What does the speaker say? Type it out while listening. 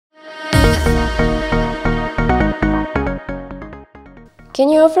Can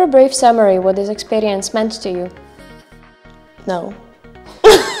you offer a brief summary what this experience meant to you? No.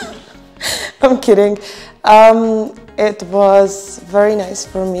 I'm kidding. It was very nice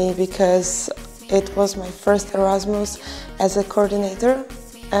for me because it was my first Erasmus as a coordinator,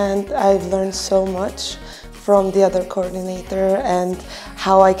 and I've learned so much from the other coordinator and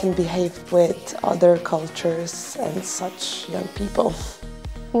how I can behave with other cultures and such young people.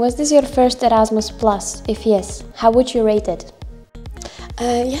 Was this your first Erasmus Plus? If yes, how would you rate it?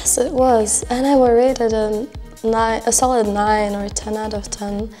 Yes, it was, and I would rate it a solid 9 or 10 out of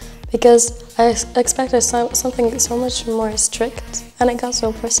 10 because I expected something so much more strict, and it got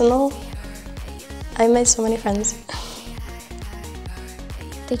so personal. I made so many friends.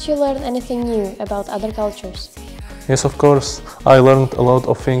 Did you learn anything new about other cultures? Yes, of course. I learned a lot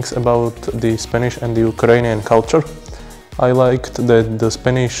of things about the Spanish and the Ukrainian culture. I liked that the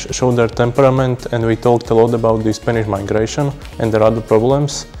Spanish showed their temperament, and we talked a lot about the Spanish migration and their other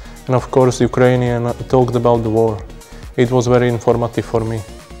problems. And of course, Ukrainian talked about the war. It was very informative for me.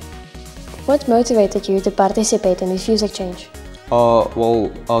 What motivated you to participate in this youth exchange?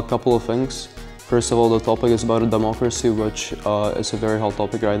 Well, a couple of things. First of all, the topic is about democracy, which is a very hot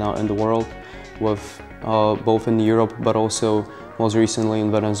topic right now in the world, with both in Europe, but also most recently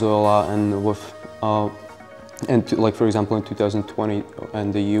in Venezuela, and with, like for example, in 2020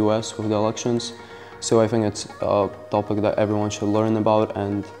 in the US with the elections. So I think it's a topic that everyone should learn about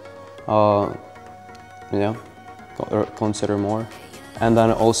and consider more. And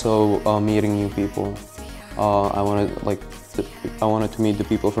then also meeting new people. I wanted to meet the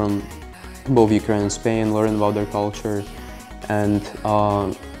people from both Ukraine and Spain, learn about their culture, and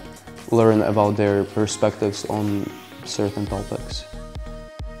learn about their perspectives on certain topics.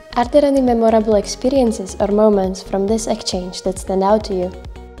 Are there any memorable experiences or moments from this exchange that stand out to you?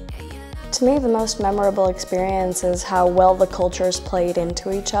 To me, the most memorable experience is how well the cultures played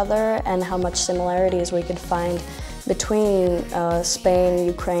into each other and how much similarities we could find between Spain,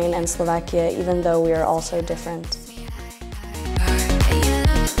 Ukraine, and Slovakia, even though we are all so different.